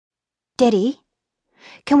Daddy,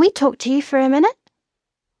 can we talk to you for a minute?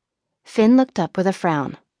 Finn looked up with a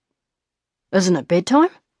frown. Isn't it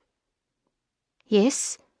bedtime?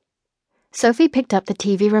 Yes. Sophie picked up the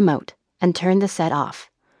TV remote and turned the set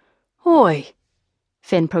off. Oi,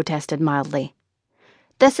 Finn protested mildly.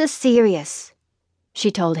 This is serious,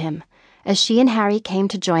 she told him, as she and Harry came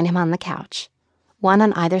to join him on the couch, one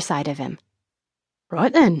on either side of him.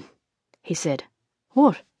 Right then, he said.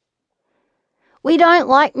 What? We don't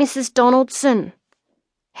like Mrs. Donaldson,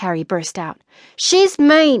 Harry burst out. She's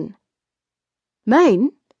mean.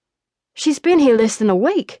 Mean? She's been here less than a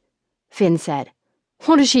week, Finn said.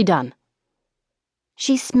 What has she done?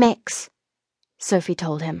 She smacks, Sophie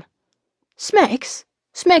told him. Smacks?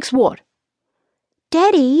 Smacks what?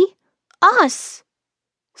 Daddy, us,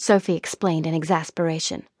 Sophie explained in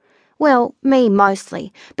exasperation. Well, me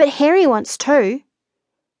mostly, but Harry wants too.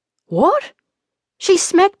 What? She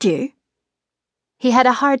smacked you? He had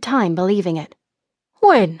a hard time believing it.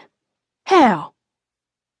 When? How?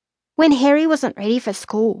 When Harry wasn't ready for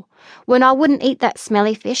school, when I wouldn't eat that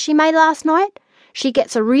smelly fish she made last night, she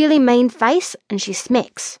gets a really mean face and she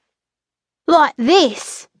smacks. Like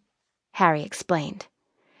this, Harry explained.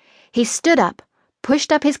 He stood up,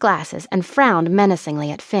 pushed up his glasses, and frowned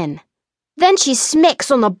menacingly at Finn. Then she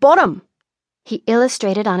smacks on the bottom, he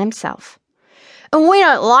illustrated on himself. And we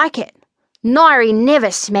don't like it. Nairi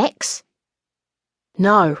never smacks.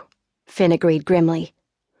 No, Finn agreed grimly.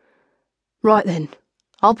 Right then,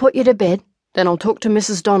 I'll put you to bed, then I'll talk to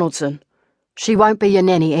Mrs. Donaldson. She won't be your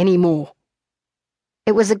nanny any more.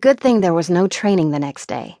 It was a good thing there was no training the next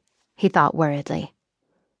day, he thought worriedly.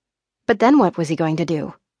 But then what was he going to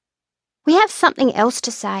do? We have something else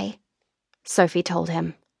to say, Sophie told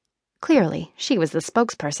him. Clearly, she was the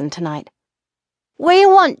spokesperson tonight. We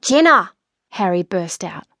want Jenna, Harry burst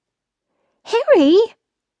out. Harry?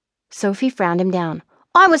 Sophie frowned him down.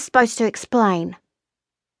 I was supposed to explain.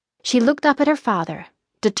 She looked up at her father,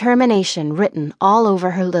 determination written all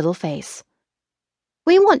over her little face.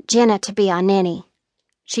 We want Jenna to be our nanny,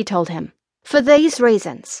 she told him, for these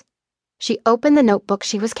reasons. She opened the notebook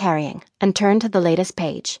she was carrying and turned to the latest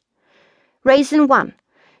page. Reason 1,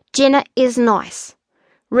 Jenna is nice.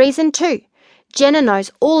 Reason 2, Jenna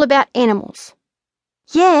knows all about animals.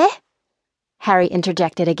 Yeah, Harry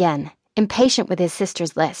interjected again, impatient with his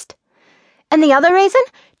sister's list. And the other reason?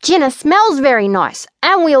 Jenna smells very nice,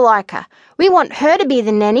 and we like her. We want her to be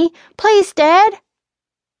the nanny. Please, Dad.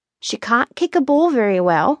 She can't kick a ball very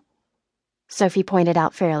well, Sophie pointed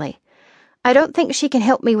out fairly. I don't think she can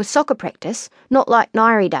help me with soccer practice, not like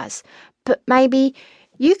Nairi does, but maybe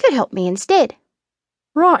you could help me instead.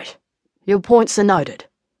 Right, your points are noted,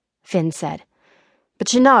 Finn said.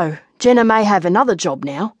 But you know, Jenna may have another job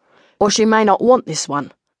now, or she may not want this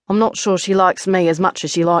one. I'm not sure she likes me as much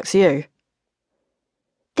as she likes you.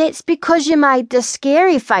 That's because you made the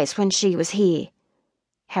scary face when she was here,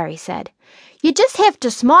 Harry said. You just have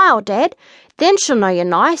to smile, Dad. Then she'll know you're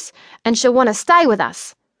nice, and she'll want to stay with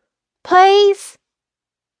us. Please?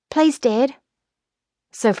 Please, Dad,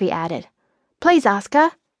 Sophie added. Please ask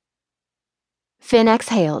her. Finn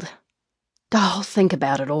exhaled. I'll think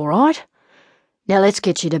about it, all right. Now let's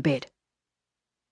get you to bed.